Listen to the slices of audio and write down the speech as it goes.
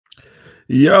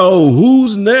Yo,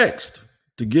 who's next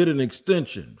to get an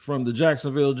extension from the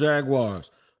Jacksonville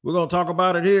Jaguars? We're going to talk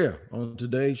about it here on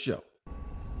today's show.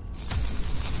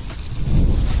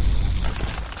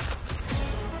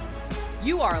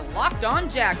 You are Locked On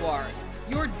Jaguars,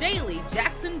 your daily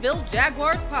Jacksonville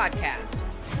Jaguars podcast.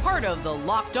 Part of the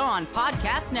Locked On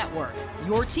Podcast Network,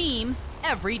 your team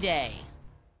every day.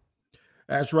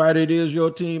 That's right. It is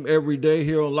your team every day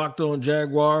here on Locked On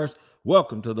Jaguars.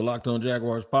 Welcome to the Locked On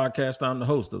Jaguars podcast. I'm the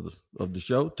host of the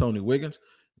show, Tony Wiggins.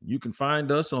 You can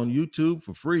find us on YouTube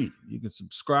for free. You can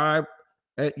subscribe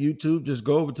at YouTube. Just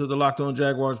go over to the Locked On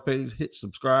Jaguars page, hit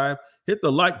subscribe, hit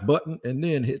the like button, and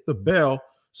then hit the bell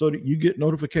so that you get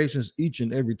notifications each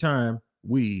and every time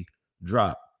we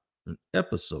drop an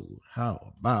episode.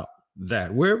 How about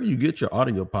that? Wherever you get your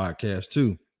audio podcast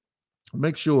too,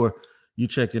 make sure you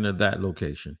check into that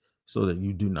location so that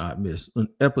you do not miss an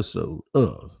episode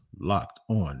of Locked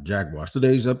On Jaguars.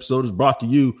 Today's episode is brought to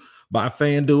you by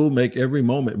FanDuel. Make every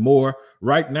moment more.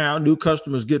 Right now, new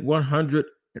customers get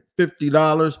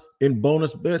 $150 in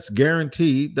bonus bets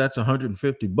guaranteed. That's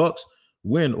 $150.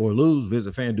 Win or lose,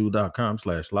 visit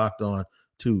FanDuel.com/lockedon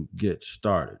to get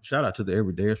started. Shout out to the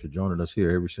everydayers for joining us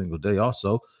here every single day.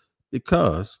 Also,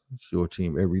 because it's your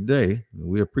team every day, and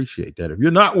we appreciate that. If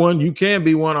you're not one, you can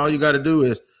be one. All you got to do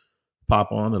is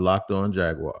pop on the Locked On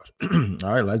Jaguars.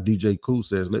 All right, like DJ Cool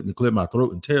says, let me clear my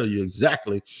throat and tell you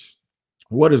exactly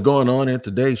what is going on in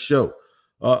today's show.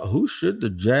 Who should the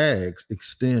Jags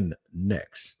extend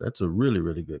next? That's a really,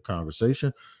 really good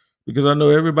conversation because I know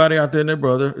everybody out there and their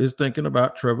brother is thinking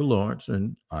about Trevor Lawrence,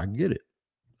 and I get it.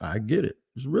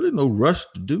 There's really no rush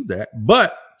to do that,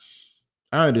 but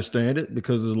I understand it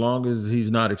because as long as he's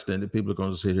not extended, people are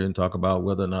going to sit here and talk about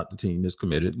whether or not the team is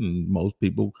committed, and most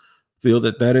people feel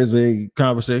that is a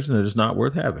conversation that is not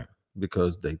worth having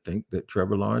because they think that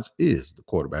Trevor Lawrence is the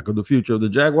quarterback of the future of the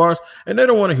Jaguars, and they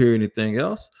don't want to hear anything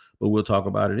else, but we'll talk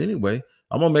about it anyway.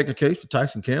 I'm going to make a case for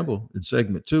Tyson Campbell in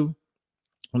segment 2,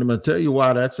 and I'm going to tell you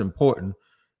why that's important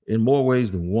in more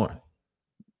ways than one.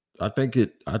 I think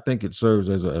it serves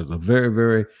as a very,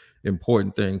 very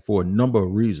important thing for a number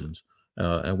of reasons,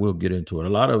 and we'll get into it. A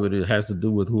lot of it has to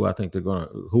do with who I think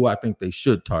they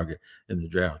should target in the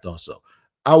draft also.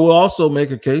 I will also make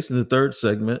a case in the third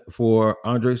segment for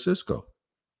Andre Cisco.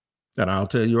 And I'll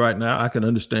tell you right now, I can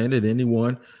understand it.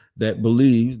 Anyone that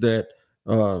believes that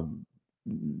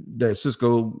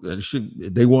Cisco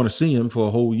they want to see him for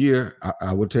a whole year,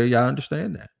 I would tell you I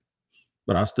understand that.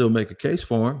 But I'll still make a case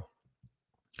for him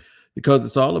because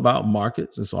it's all about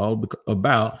markets. It's all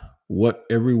about what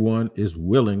everyone is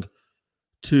willing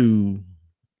to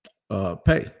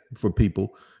pay for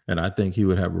people. And I think he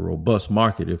would have a robust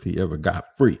market if he ever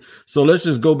got free. So let's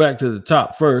just go back to the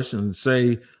top first and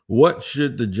say, what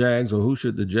should the Jags or who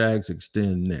should the Jags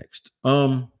extend next?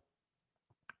 I'm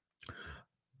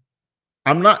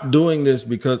not doing this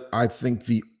because I think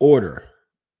the order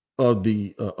of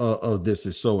this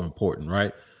is so important,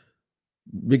 right?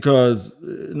 Because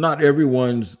not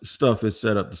everyone's stuff is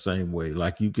set up the same way.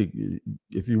 Like you could,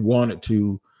 if you wanted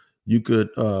to, you could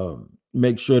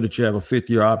make sure that you have a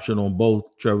 5th-year option on both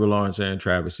Trevor Lawrence and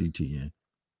Travis Etienne.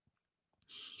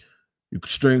 You could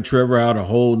string Trevor out a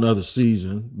whole nother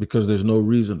season because there's no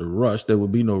reason to rush. There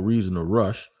would be no reason to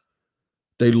rush.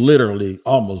 They literally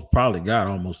probably got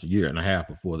almost a year and a half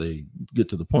before they get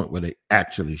to the point where they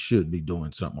actually should be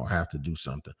doing something or have to do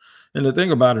something. And the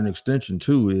thing about an extension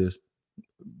too is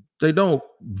they don't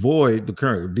void the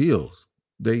current deals.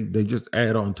 They just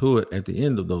add on to it at the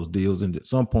end of those deals, and at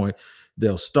some point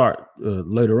they'll start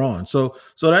later on. So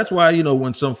that's why,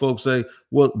 when some folks say,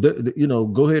 well,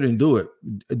 go ahead and do it,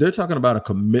 they're talking about a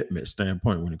commitment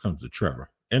standpoint when it comes to Trevor.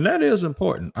 And that is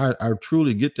important. I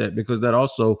truly get that because that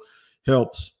also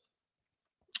helps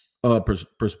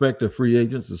prospective free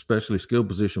agents, especially skill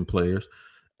position players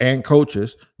and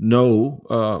coaches, know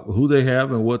who they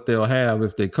have and what they'll have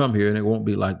if they come here. And it won't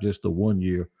be like just a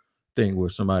 1-year thing where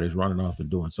somebody's running off and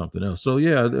doing something else. So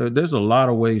yeah, there's a lot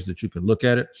of ways that you can look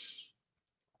at it.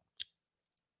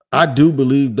 I do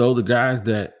believe, though, the guys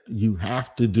that you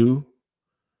have to do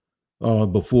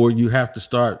before you have to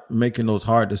start making those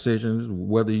hard decisions,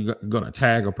 whether you're going to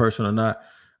tag a person or not,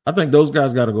 I think those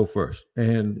guys got to go first.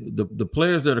 And the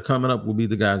players that are coming up will be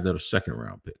the guys that are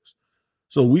second-round picks.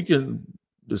 So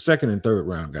the second and third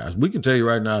round guys, we can tell you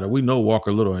right now that we know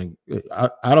Walker Little ain't.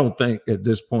 I don't think at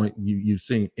this point you've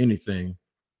seen anything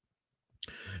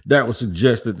that would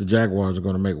suggest that the Jaguars are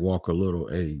going to make Walker Little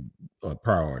a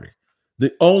priority.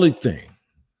 The only thing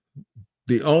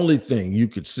you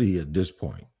could see at this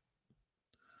point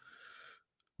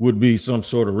would be some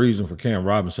sort of reason for Cam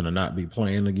Robinson to not be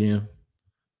playing again.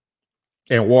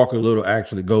 and Walker Little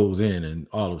actually goes in, and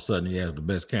all of a sudden he has the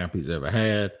best camp he's ever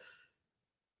had.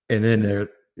 And then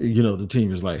the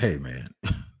team is like, hey, man,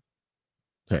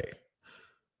 hey,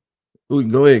 we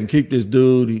can go ahead and keep this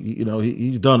dude.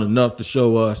 He's done enough to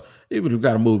show us. Even if we've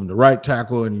got to move him to right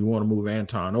tackle and you want to move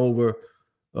Anton over,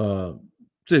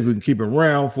 see if we can keep him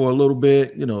around for a little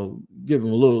bit, give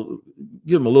him a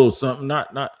little something,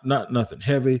 not nothing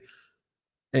heavy,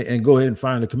 and go ahead and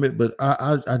find a commit. But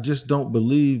I just don't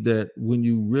believe that when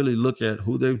you really look at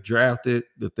who they've drafted,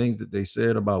 the things that they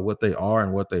said about what they are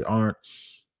and what they aren't,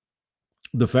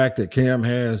 the fact that Cam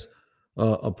has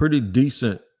a pretty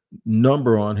decent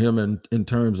number on him in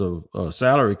terms of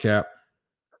salary cap,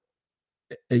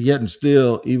 and yet and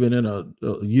still, even in a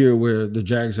year where the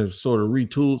Jags have sort of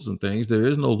retooled some things, there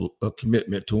is no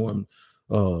commitment to him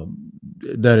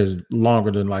that is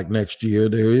longer than like next year.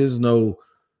 There is no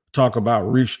talk about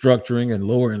restructuring and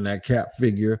lowering that cap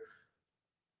figure.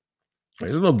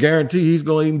 There's no guarantee he's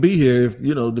going to even be here if,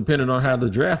 depending on how the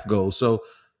draft goes. So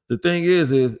the thing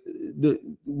is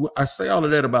I say all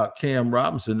of that about Cam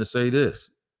Robinson to say this.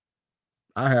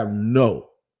 I have no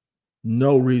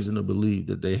reason to believe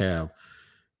that they have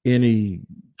any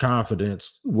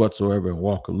confidence whatsoever in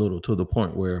Walker Little to the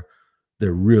point where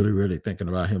they're really, really thinking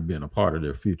about him being a part of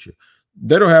their future.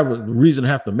 They don't have a reason to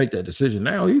have to make that decision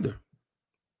now either.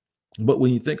 But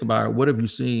when you think about it, what have you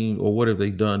seen or what have they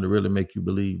done to really make you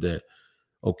believe that,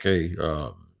 okay,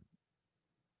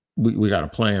 we got a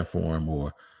plan for him,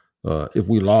 or if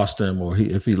we lost him or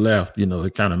if he left,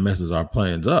 it kind of messes our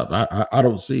plans up. I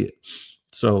don't see it.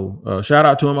 So shout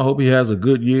out to him. I hope he has a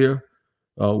good year.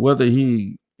 Whether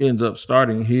he ends up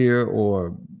starting here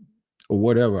or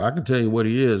whatever, I can tell you what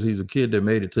he is. He's a kid that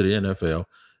made it to the NFL.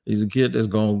 He's a kid that's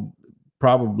going to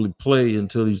probably play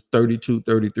until he's 32,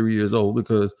 33 years old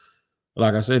because,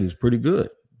 like I said, he's pretty good.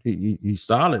 He's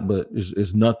solid, but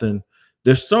it's nothing.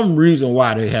 There's some reason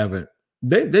why they haven't.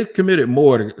 They've committed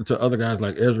more to other guys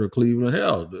like Ezra Cleveland,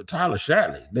 hell, Tyler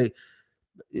Shatley. They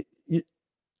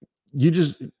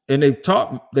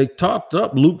talked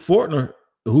up Luke Fortner,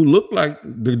 who looked like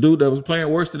the dude that was playing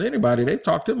worse than anybody. They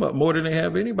talked him up more than they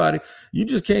have anybody. You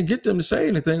just can't get them to say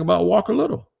anything about Walker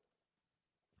Little.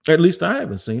 At least I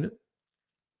haven't seen it.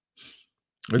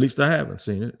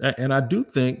 And I do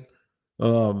think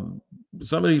some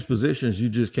of these positions you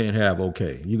just can't have.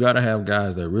 Okay, you got to have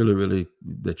guys that really, really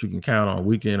that you can count on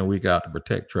week in and week out to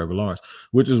protect Trevor Lawrence,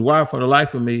 which is why for the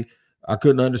life of me, I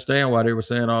couldn't understand why they were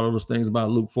saying all of those things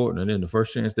about Luke Fortner. And then the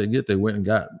first chance they get, they went and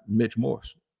got Mitch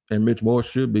Morse. And Mitch Morse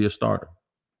should be a starter.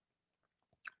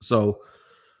 So,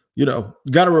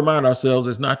 got to remind ourselves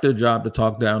it's not their job to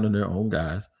talk down to their own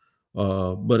guys.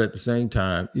 But at the same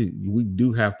time, we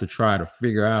do have to try to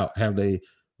figure out, have they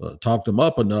talked them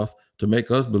up enough to make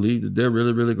us believe that they're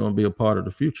really, really going to be a part of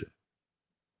the future?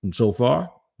 And so far,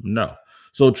 no.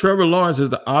 So Trevor Lawrence is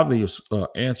the obvious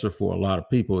answer for a lot of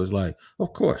people. It's like,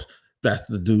 of course, that's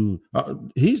the dude.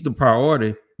 He's the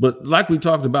priority. But like we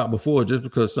talked about before, just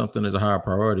because something is a higher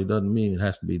priority doesn't mean it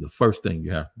has to be the first thing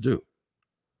you have to do.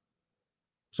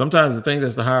 Sometimes the thing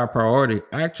that's the higher priority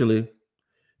actually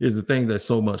is the thing that's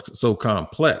so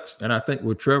complex. And I think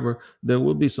with Trevor, there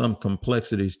will be some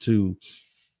complexities to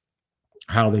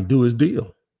how they do his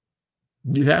deal.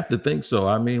 You have to think so.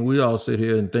 I mean, we all sit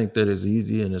here and think that it's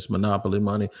easy and it's monopoly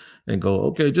money and go,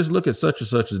 okay, just look at such and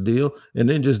such a deal and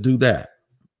then just do that.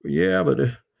 Yeah, but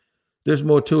there's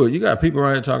more to it. You got people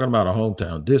right here talking about a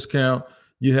hometown discount.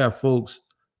 You have folks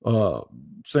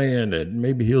saying that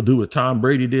maybe he'll do what Tom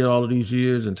Brady did all of these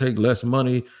years and take less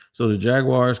money so the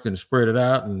Jaguars can spread it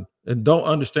out, and don't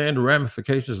understand the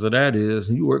ramifications of that is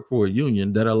you work for a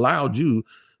union that allowed you.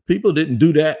 People didn't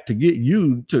do that to get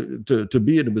you to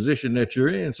be in the position that you're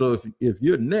in. So if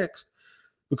you're next,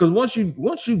 because once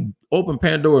you open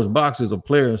Pandora's box as a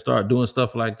player and start doing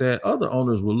stuff like that, other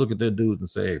owners will look at their dudes and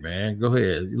say, hey, man, go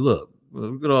ahead. Look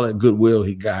at all that goodwill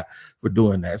he got for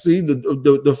doing that. See,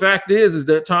 the fact is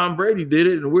that Tom Brady did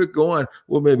it, and we're going,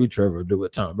 well, maybe Trevor will do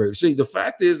it, Tom Brady. See, the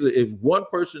fact is that if one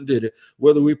person did it,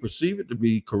 whether we perceive it to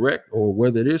be correct or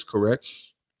whether it is correct,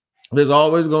 there's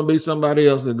always going to be somebody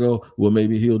else that go, well,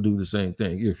 maybe he'll do the same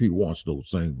thing if he wants those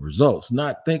same results,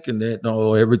 not thinking that,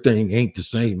 no, everything ain't the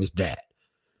same as that.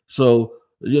 So,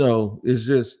 it's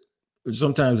just,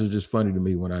 sometimes it's just funny to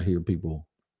me when I hear people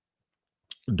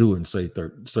do and say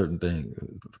certain things,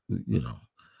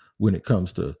 when it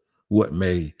comes to what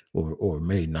may or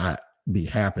may not be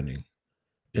happening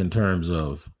in terms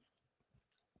of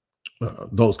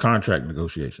those contract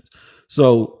negotiations.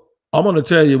 So I'm going to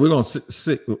tell you, I'm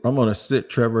going to sit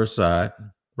Trevor aside,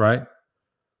 right?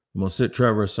 I'm going to sit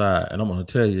Trevor aside, and I'm going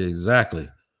to tell you exactly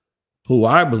who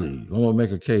I believe. I'm going to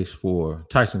make a case for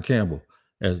Tyson Campbell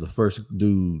as the first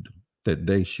dude that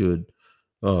they should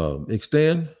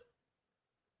extend.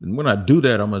 And when I do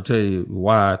that, I'm going to tell you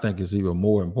why I think it's even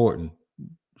more important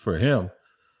for him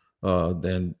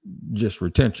than just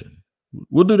retention.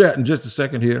 We'll do that in just a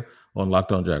second here on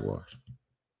Locked On Jaguars.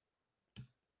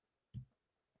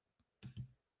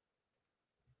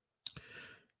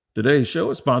 Today's show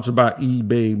is sponsored by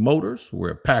eBay Motors,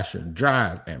 where passion,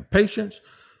 drive, and patience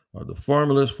are the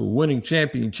formulas for winning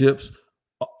championships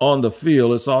on the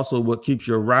field. It's also what keeps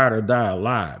your ride or die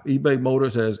alive. eBay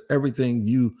Motors has everything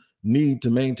you need to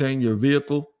maintain your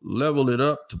vehicle, level it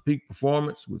up to peak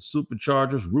performance with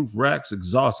superchargers, roof racks,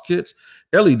 exhaust kits,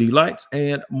 LED lights,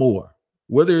 and more.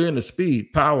 Whether you're into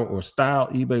speed, power, or style,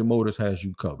 eBay Motors has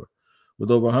you covered.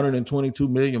 With over 122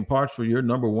 million parts for your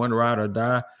number one ride or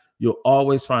die, you'll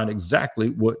always find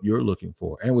exactly what you're looking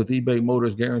for. And with eBay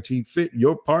Motors Guaranteed Fit,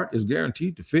 your part is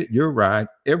guaranteed to fit your ride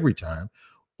every time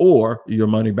or your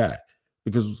money back.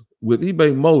 Because with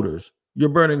eBay Motors, you're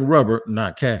burning rubber,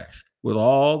 not cash. With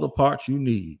all the parts you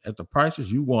need at the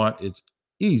prices you want, it's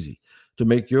easy to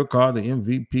make your car the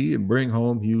MVP and bring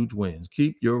home huge wins.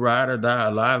 Keep your ride or die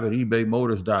alive at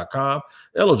ebaymotors.com.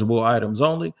 Eligible items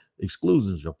only.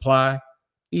 Exclusions apply.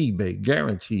 eBay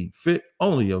Guaranteed Fit,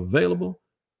 only available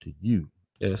to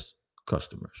U.S.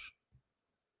 customers.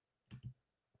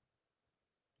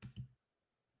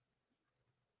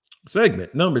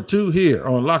 Segment number 2 here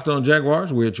on Locked On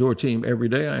Jaguars. We're at your team every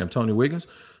day. I am Tony Wiggins,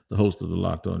 the host of the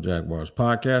Locked On Jaguars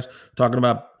podcast, talking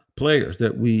about players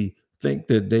that we think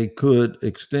that they could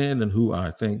extend and who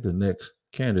I think the next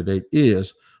candidate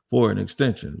is for an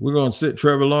extension. We're going to sit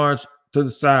Trevor Lawrence to the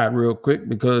side real quick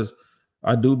because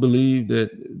I do believe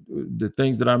that the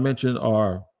things that I mentioned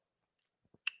are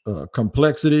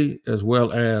complexity, as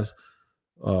well as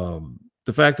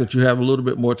the fact that you have a little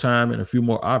bit more time and a few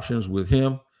more options with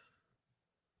him.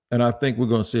 And I think we're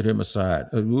going to sit him aside.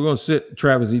 We're going to sit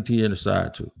Travis Etienne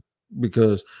aside too,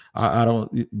 because I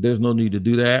don't, there's no need to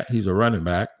do that. He's a running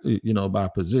back, by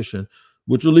position,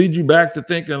 which will lead you back to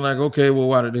thinking like, okay, well,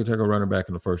 why did they take a running back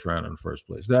in the first round in the first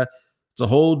place? It's a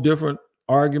whole different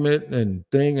argument and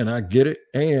thing, and I get it.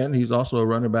 And he's also a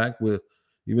running back with,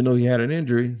 even though he had an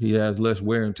injury, he has less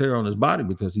wear and tear on his body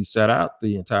because he sat out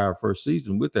the entire first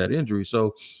season with that injury.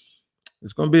 So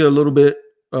it's going to be a little bit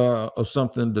of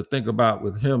something to think about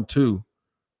with him too,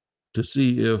 to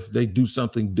see if they do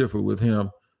something different with him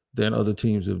than other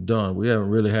teams have done. We haven't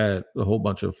really had a whole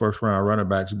bunch of first-round running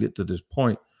backs get to this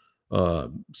point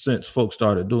since folks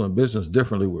started doing business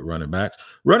differently with running backs.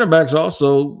 Running backs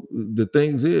also, the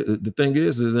thing is in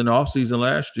the offseason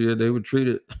last year, they were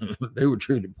treated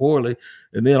poorly,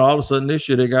 and then all of a sudden this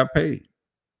year they got paid.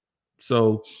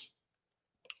 So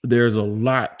there's a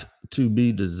lot to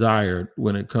be desired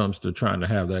when it comes to trying to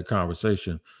have that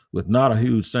conversation with not a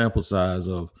huge sample size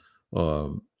of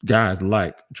guys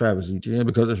like Travis Etienne,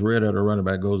 because it's rare that a running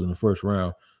back goes in the first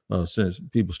round since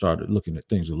people started looking at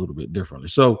things a little bit differently.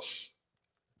 So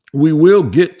we will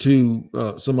get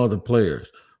to some other players.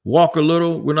 Walker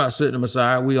Little, we're not sitting him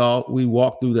aside. We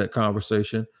walk through that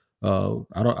conversation.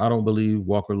 I don't believe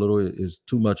Walker Little is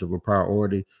too much of a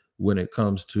priority when it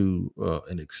comes to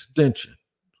an extension.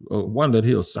 One that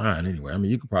he'll sign anyway. I mean,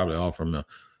 you could probably offer him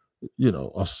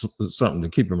something to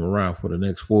keep him around for the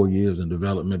next 4 years in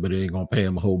development, but they ain't gonna pay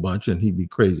him a whole bunch, and he'd be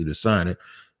crazy to sign it.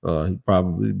 He'd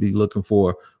probably be looking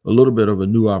for a little bit of a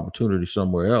new opportunity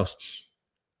somewhere else.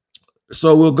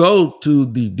 So we'll go to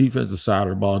the defensive side of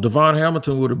the ball. Devon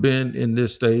Hamilton would have been in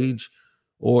this stage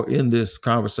or in this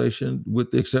conversation,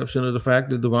 with the exception of the fact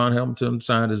that Devon Hamilton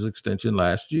signed his extension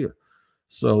last year.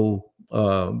 So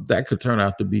that could turn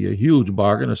out to be a huge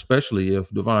bargain, especially if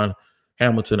Devon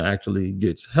Hamilton actually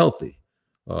gets healthy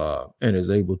and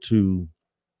is able to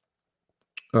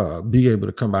be able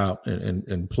to come out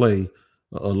and play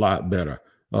a lot better.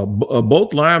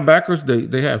 Both linebackers,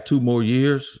 they have 2 more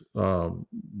years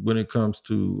when it comes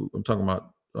to, I'm talking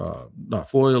about not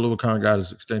Foyle, who kind of got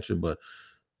his extension, but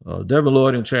Devin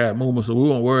Lloyd and Chad Muma, so we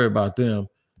won't worry about them.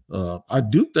 I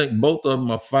do think both of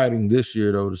them are fighting this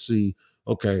year, though, to see,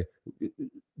 okay,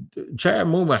 Chad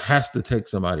Muma has to take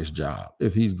somebody's job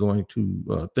if he's going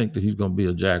to think that he's going to be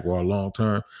a Jaguar long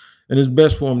term, and it's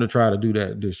best for him to try to do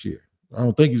that this year. I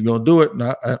don't think he's going to do it,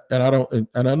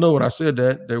 and I know when I said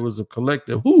that there was a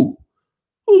collective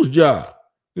whose job.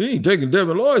 He ain't taking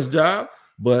Devin Lloyd's job,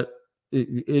 but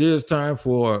it is time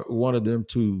for one of them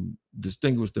to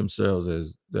distinguish themselves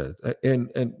as that.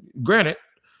 And granted,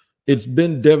 it's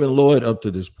been Devin Lloyd up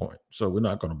to this point, so we're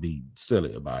not going to be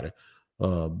silly about it.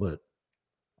 But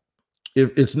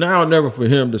if it's now or never for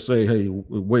him to say, hey,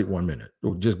 wait 1 minute,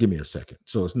 or just give me a second.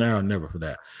 So it's now or never for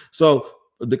that. So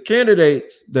The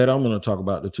candidates that I'm going to talk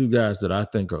about, the two guys that I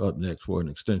think are up next for an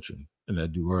extension and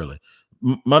that do early.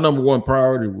 My number one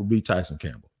priority will be Tyson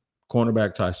Campbell,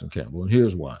 cornerback Tyson Campbell. And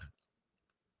here's why.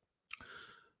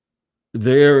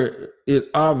 There is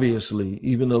obviously,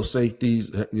 even though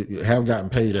safeties have gotten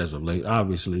paid as of late,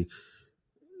 obviously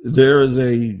there's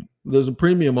a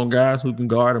premium on guys who can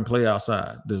guard and play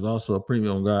outside. There's also a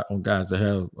premium on guys that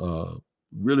have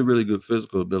really, really good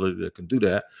physical ability that can do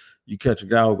that. You catch a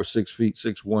guy over 6 feet,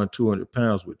 6'1", 200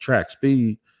 pounds with track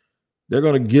speed, they're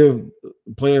going to give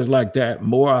players like that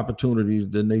more opportunities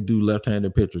than they do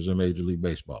left-handed pitchers in Major League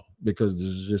Baseball, because this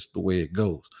is just the way it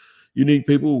goes. You need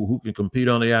people who can compete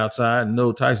on the outside.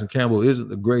 No, Tyson Campbell isn't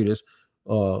the greatest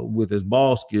with his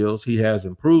ball skills. He has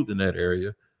improved in that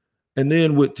area. And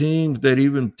then with teams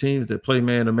that play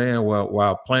man-to-man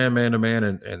while playing man-to-man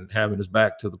and having his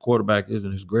back to the quarterback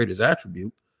isn't his greatest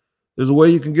attribute, there's a way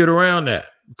you can get around that,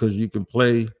 because you can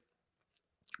play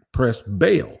press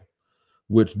bail,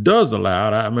 which does allow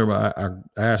it. I remember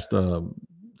I asked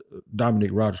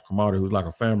Dominic Rogers-Cromartie, who's like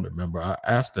a family member, I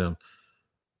asked him,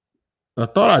 I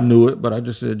thought I knew it, but I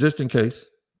just said, just in case,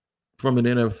 from an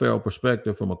NFL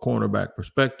perspective, from a cornerback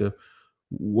perspective,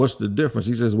 what's the difference?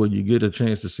 He says, well, you get a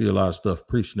chance to see a lot of stuff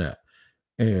pre-snap.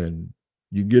 And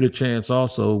you get a chance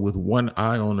also with one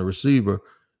eye on the receiver.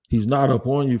 He's not up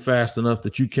on you fast enough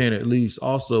that you can at least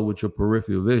also with your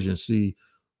peripheral vision see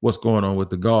what's going on with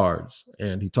the guards.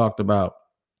 And he talked about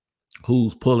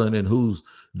who's pulling and who's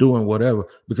doing whatever,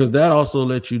 because that also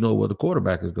lets you know what the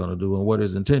quarterback is going to do and what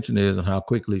his intention is and how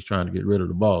quickly he's trying to get rid of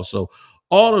the ball. So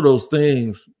all of those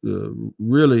things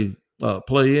really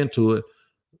play into it.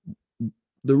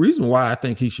 The reason why I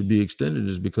think he should be extended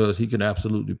is because he can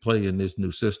absolutely play in this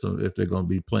new system if they're going to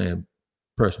be playing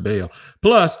press bail.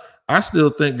 Plus, I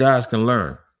still think guys can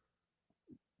learn.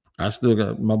 I still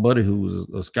got my buddy who was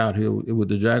a scout here with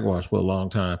the Jaguars for a long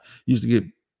time. Used to get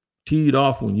teed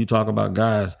off when you talk about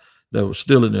guys that were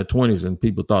still in their 20s and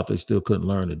people thought they still couldn't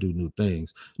learn to do new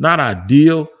things. Not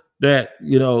ideal that,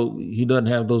 you know, he doesn't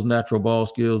have those natural ball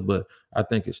skills, but I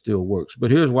think it still works. But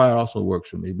here's why it also works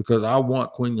for me, because I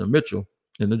want Quinyon Mitchell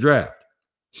in the draft,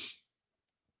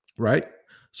 right?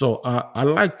 So I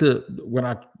like to, when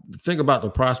I think about the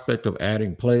prospect of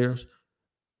adding players,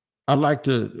 I like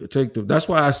to take that's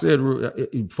why I said,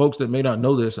 folks that may not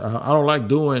know this, I don't like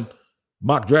doing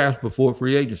mock drafts before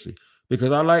free agency,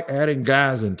 because I like adding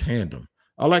guys in tandem.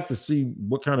 I like to see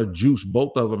what kind of juice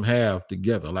both of them have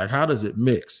together. Like, how does it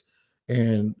mix?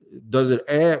 And does it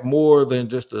add more than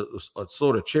just a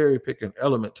sort of cherry picking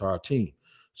element to our team?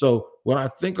 So when I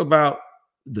think about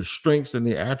the strengths and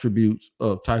the attributes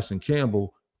of Tyson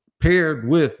Campbell paired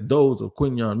with those of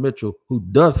Quinyon Mitchell, who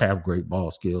does have great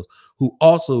ball skills, who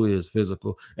also is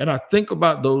physical, and I think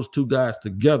about those two guys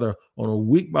together on a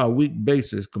week-by-week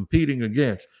basis competing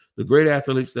against the great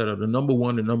athletes that are the number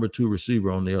one and number two receiver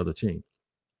on the other team.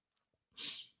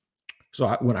 So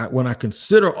when I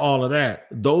consider all of that,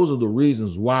 those are the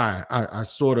reasons why I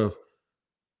sort of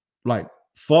like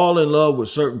fall in love with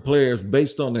certain players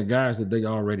based on the guys that they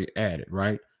already added,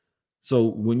 right? So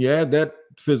when you add that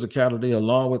physicality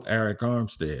along with Eric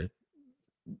Armstead,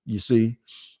 you see,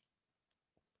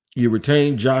 you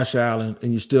retain Josh Allen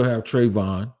and you still have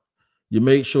Trayvon. You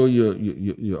make sure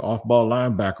your off-ball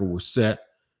linebacker was set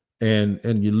and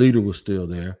your leader was still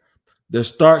there. There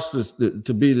starts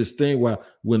to be this thing where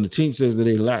when the team says that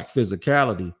they lack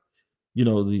physicality, you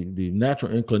know, the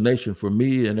natural inclination for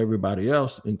me and everybody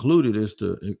else included is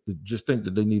to just think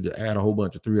that they need to add a whole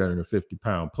bunch of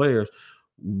 350-pound players,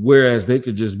 whereas they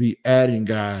could just be adding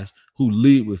guys who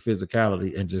lead with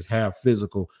physicality and just have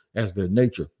physical as their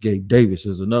nature. Gabe Davis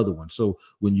is another one. So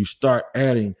when you start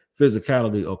adding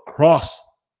physicality across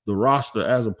the roster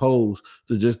as opposed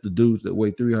to just the dudes that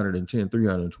weigh 310,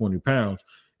 320 pounds,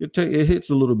 it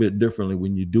hits a little bit differently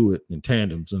when you do it in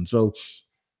tandems. And so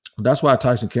that's why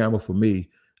Tyson Campbell, for me,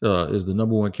 is the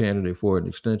number one candidate for an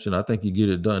extension. I think you get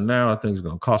it done now. I think it's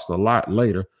going to cost a lot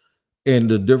later. And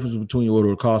the difference between what it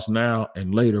will cost now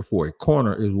and later for a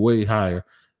corner is way higher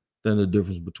than the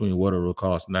difference between what it will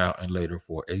cost now and later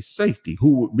for a safety,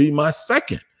 who would be my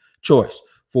second choice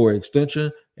for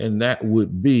extension, and that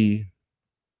would be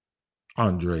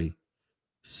Andre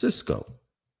Cisco.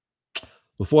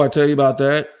 Before I tell you about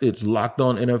that, it's Locked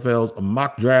On NFL's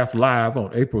Mock Draft Live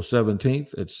on April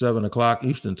 17th at 7 o'clock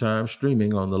Eastern Time,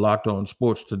 streaming on the Locked On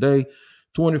Sports Today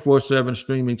 24/7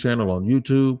 streaming channel on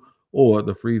YouTube or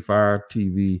the Free Fire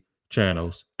TV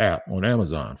channels app on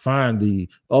Amazon. Find the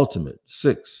Ultimate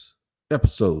 6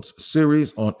 episodes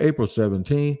series on April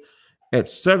 17th at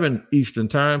 7 Eastern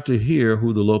time to hear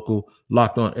who the local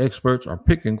Locked On experts are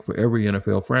picking for every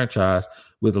NFL franchise,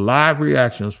 with live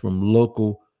reactions from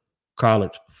local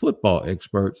college football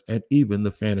experts and even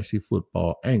the fantasy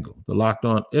football angle. The Locked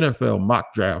On NFL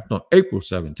mock draft on April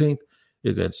 17th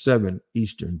is at 7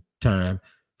 Eastern time,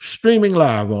 streaming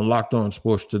live on Locked On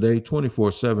Sports Today,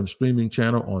 24/7 streaming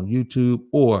channel on YouTube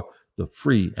or the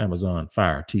free Amazon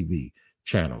Fire TV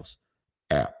channels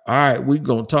app. All right, we're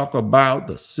going to talk about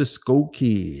the Cisco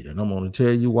Kid, and I'm going to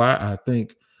tell you why I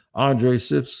think Andre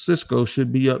Cisco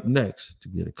should be up next to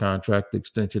get a contract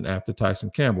extension after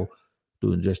Tyson Campbell.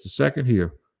 Do in just a second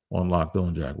here on Locked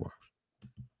On Jaguars.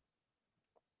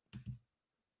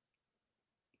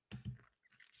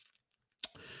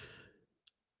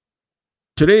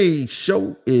 Today's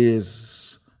show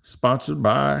is sponsored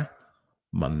by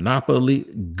Monopoly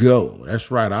Go.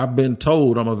 That's right. I've been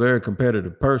told I'm a very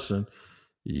competitive person.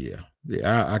 Yeah,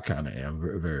 I kind of am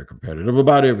very, very competitive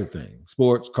about everything.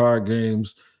 Sports, card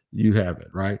games, you have it,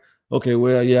 right? Okay,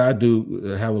 well, yeah, I do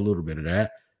have a little bit of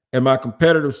that. And my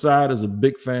competitive side is a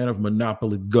big fan of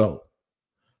Monopoly Go.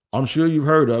 I'm sure you've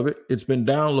heard of it. It's been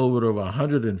downloaded over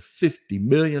 150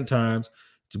 million times.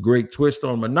 It's a great twist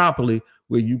on Monopoly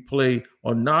where you play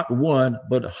on not one,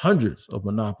 but hundreds of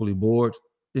Monopoly boards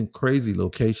in crazy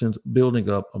locations, building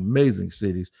up amazing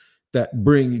cities that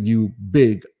bring you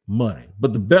big money.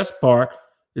 But the best part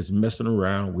is messing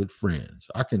around with friends.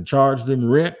 I can charge them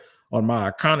rent on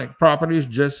my iconic properties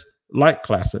just like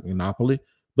classic Monopoly,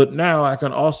 but now I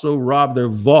can also rob their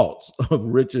vaults of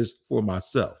riches for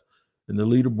myself. And the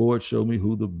leaderboard show me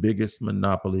who the biggest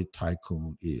Monopoly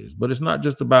tycoon is. But it's not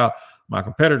just about my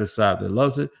competitive side that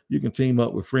loves it. You can team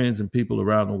up with friends and people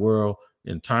around the world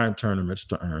in time tournaments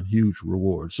to earn huge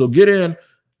rewards. So get in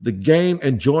the game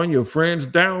and join your friends.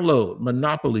 Download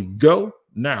Monopoly Go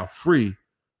now free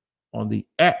on the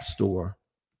App Store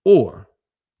or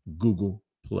Google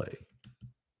Play.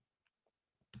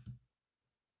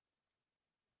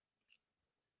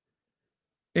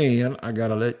 And I got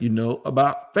to let you know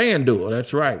about FanDuel.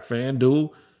 That's right.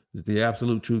 FanDuel is the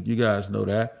absolute truth. You guys know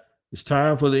that. It's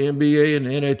time for the NBA and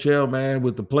the NHL, man,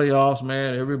 with the playoffs,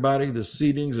 man. Everybody, the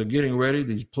seedings are getting ready.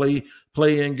 These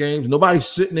play-in games. Nobody's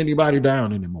sitting anybody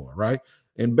down anymore, right?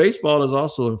 And baseball is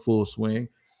also in full swing.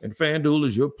 And FanDuel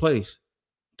is your place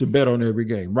to bet on every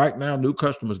game. Right now, new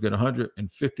customers get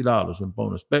 $150 in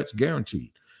bonus bets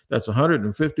guaranteed. That's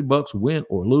 $150 win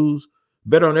or lose.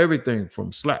 Bet on everything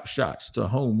from slap shots to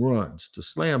home runs to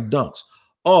slam dunks,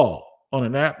 all on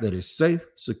an app that is safe,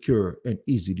 secure, and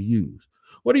easy to use.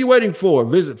 What are you waiting for?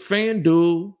 Visit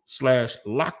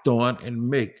FanDuel/LockedOn and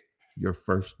make your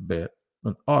first bet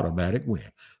an automatic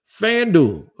win.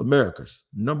 FanDuel, America's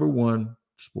 #1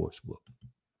 sportsbook.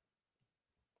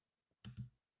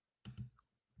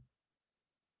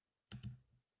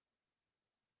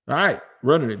 All right,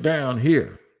 running it down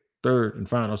here. Third and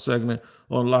final segment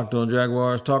on Locked On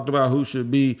Jaguars. Talked about who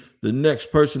should be the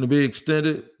next person to be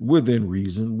extended within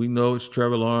reason. We know it's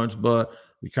Trevor Lawrence, but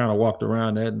we kind of walked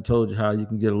around that and told you how you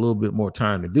can get a little bit more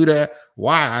time to do that.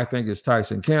 Why I think it's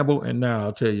Tyson Campbell. And now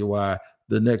I'll tell you why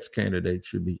the next candidate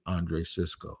should be Andre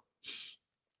Cisco.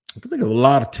 I can think of a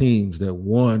lot of teams that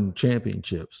won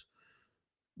championships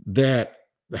that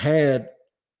had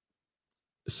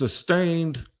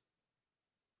sustained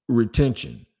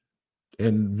retention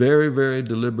and very, very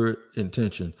deliberate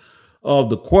intention of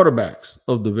the quarterbacks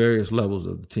of the various levels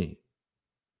of the team.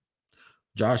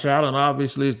 Josh Allen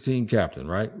obviously is the team captain,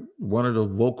 right? One of the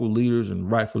vocal leaders,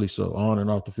 and rightfully so, on and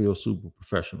off the field, super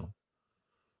professional.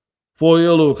 Foye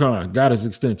Oluokun got his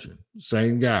extension.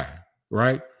 Same guy,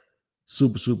 right?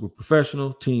 Super, super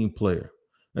professional team player.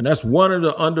 And that's one of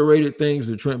the underrated things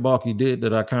that Trent Baalke did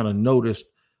that I kind of noticed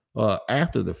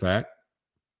after the fact,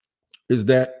 is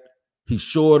that he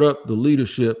shored up the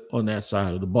leadership on that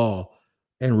side of the ball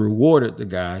and rewarded the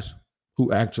guys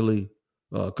who actually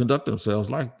conduct themselves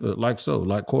like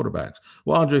quarterbacks.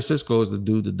 Well, Andre Cisco is the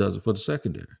dude that does it for the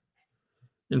secondary.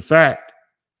 In fact,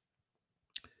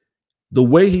 the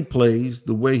way he plays,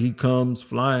 the way he comes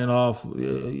flying off,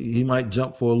 he might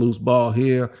jump for a loose ball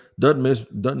here,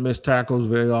 doesn't miss tackles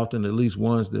very often, at least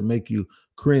ones that make you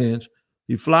cringe.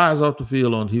 He flies off the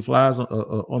field on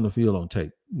the field on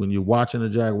tape. When you're watching the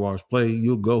Jaguars play,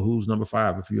 you'll go, who's number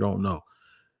 5 if you don't know.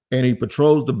 And he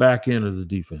patrols the back end of the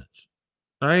defense.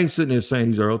 I ain't sitting there saying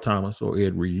he's Earl Thomas or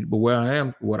Ed Reed, but what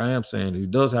I am saying is he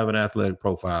does have an athletic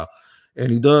profile,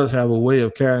 and he does have a way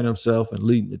of carrying himself and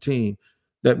leading the team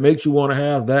that makes you want to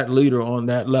have that leader on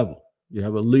that level. You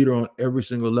have a leader on every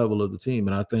single level of the team,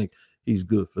 and I think he's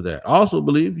good for that. I also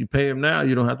believe you pay him now,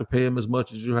 you don't have to pay him as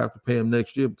much as you have to pay him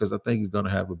next year, because I think he's going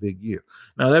to have a big year.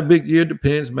 Now, that big year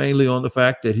depends mainly on the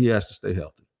fact that he has to stay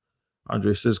healthy.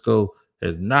 Andre Cisco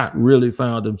has not really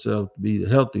found himself to be the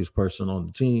healthiest person on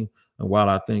the team. And while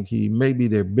I think he may be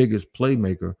their biggest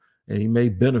playmaker, and he may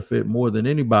benefit more than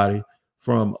anybody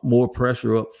from more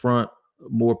pressure up front,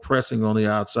 more pressing on the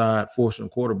outside, forcing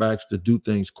quarterbacks to do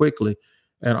things quickly,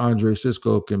 and Andre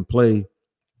Cisco can play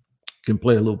a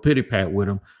little pity pat with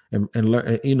him and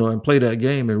learn, and play that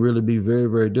game and really be very,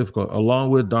 very difficult, along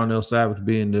with Darnell Savage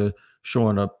being there,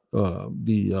 showing up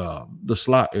the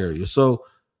slot area. So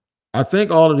I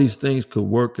think all of these things could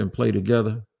work and play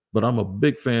together, but I'm a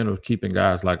big fan of keeping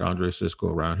guys like Andre Cisco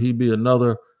around. He'd be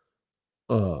another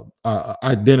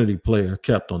identity player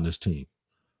kept on this team.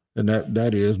 And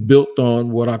that is built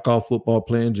on what I call football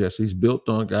playing Jesse's, built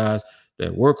on guys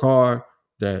that work hard,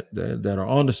 that are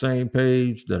on the same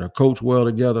page, that are coached well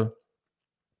together.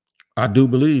 I do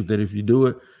believe that if you do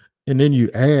it, and then you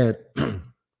add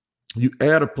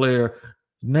a player,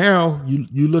 now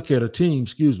you look at a team,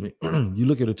 you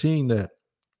look at a team that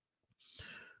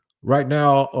right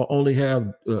now only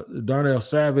have Darnell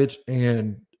Savage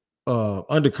and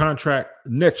under contract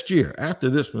next year. After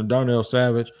this one, Darnell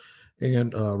Savage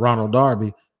and Ronald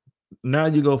Darby. Now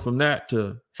you go from that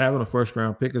to having a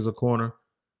first-round pick as a corner,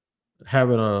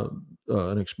 having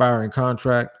an expiring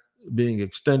contract being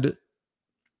extended,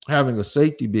 having a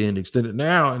safety being extended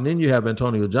now, and then you have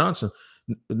Antonio Johnson.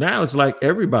 Now it's like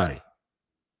everybody.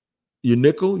 Your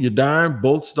nickel, your dime,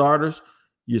 both starters,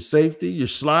 your safety, your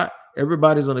slot,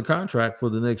 everybody's under contract for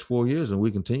the next 4 years, and we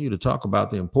continue to talk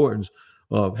about the importance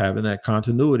of having that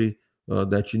continuity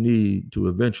that you need to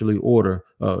eventually to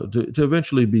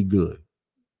eventually be good.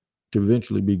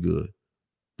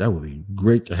 That would be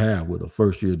great to have with a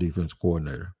first-year defense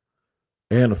coordinator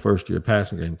and a first-year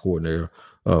passing game coordinator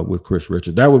with Chris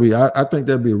Richards. That would be, I think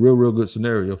that'd be a real, real good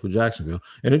scenario for Jacksonville.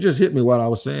 And it just hit me while I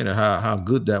was saying it, how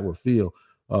good that would feel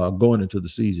going into the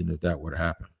season if that were to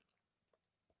happen.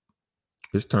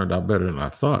 It's turned out better than I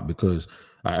thought, because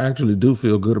I actually do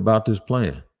feel good about this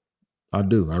plan. I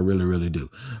do. I really, really do.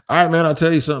 All right, man, I'll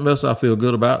tell you something else I feel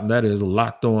good about, and that is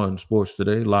Locked On Sports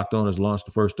Today. Locked On has launched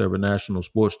the first ever national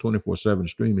sports 24/7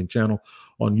 streaming channel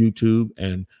on YouTube,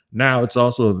 and now it's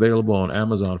also available on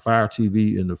Amazon Fire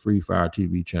TV and the free Fire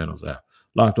TV channels app.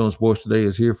 Locked On Sports Today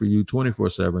is here for you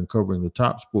 24/7, covering the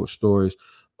top sports stories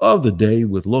of the day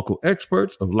with local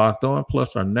experts of Locked On,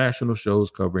 plus our national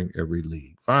shows covering every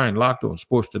league. Find Locked On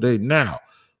Sports Today now,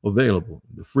 available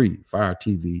in the free Fire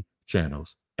TV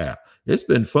channels app. It's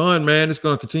been fun, man. It's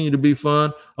going to continue to be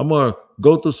fun. I'm going to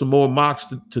go through some more mocks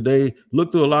today,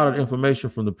 look through a lot of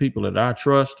information from the people that I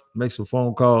trust, make some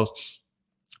phone calls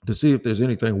to see if there's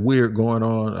anything weird going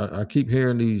on. I keep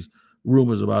hearing these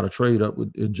rumors about a trade up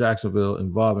in Jacksonville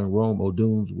involving Rome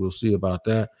Odunze. We'll see about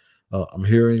that. I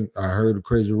heard a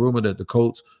crazy rumor that the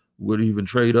Colts would even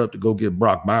trade up to go get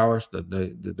Brock Bowers, that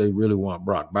they really want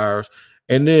Brock Bowers.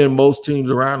 And then most teams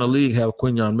around the league have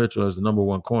Quinyon Mitchell as the number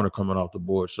one corner coming off the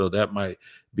board. So that might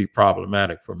be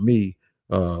problematic for me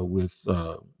with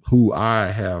who I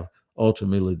have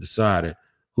ultimately decided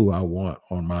who I want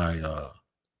on my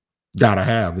gotta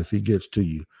have if he gets to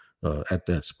you at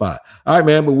that spot. All right,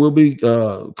 man, but we'll be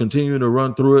continuing to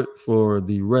run through it for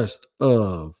the rest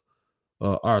of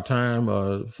our time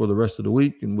for the rest of the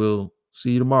week. And we'll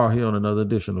see you tomorrow here on another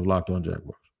edition of Locked On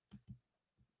Jaguars.